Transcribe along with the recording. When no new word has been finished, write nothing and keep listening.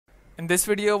In this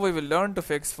video, we will learn to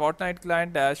fix Fortnite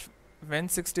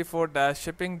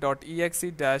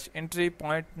client-win64-shipping.exe entry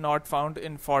point not found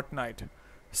in Fortnite.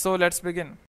 So let's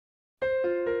begin.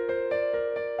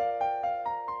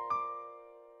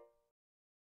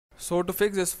 So to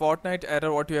fix this Fortnite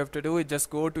error, what you have to do is just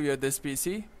go to your this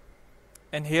PC,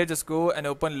 and here just go and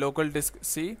open local disk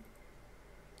C.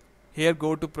 Here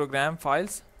go to program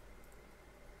files,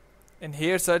 and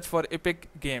here search for Epic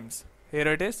Games. Here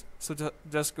it is. So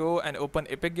just go and open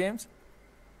Epic Games,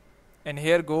 and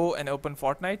here go and open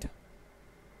Fortnite,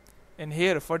 and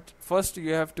here first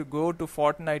you have to go to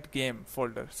Fortnite game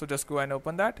folder. So just go and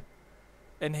open that,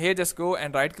 and here just go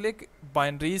and right click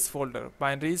binaries folder,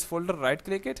 right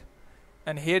click it,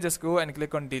 and here just go and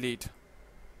click on delete.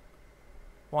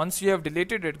 Once you have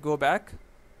deleted it, go back.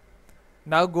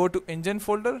 Now go to engine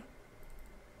folder,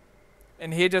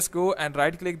 and here just go and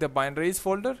right click the binaries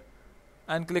folder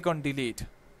and click on delete.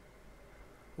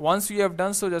 Once you have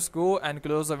done so, just go and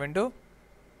close the window.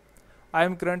 I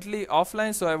am currently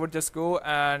offline, so I would just go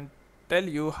and tell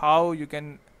you how you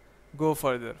can go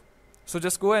further. So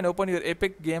just go and open your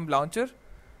Epic Game Launcher,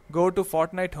 go to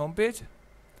Fortnite homepage,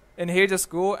 and here just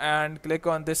go and click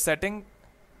on this setting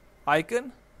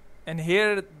icon, and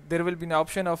here there will be an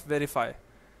option of verify.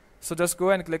 So just go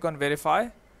and click on verify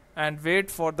and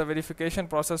wait for the verification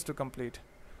process to complete.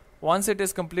 Once it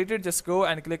is completed, just go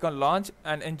and click on launch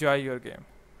and enjoy your game.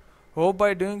 Hope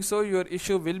by doing so your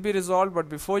issue will be resolved, but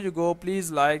before you go,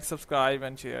 please like, subscribe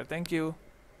and share. Thank you.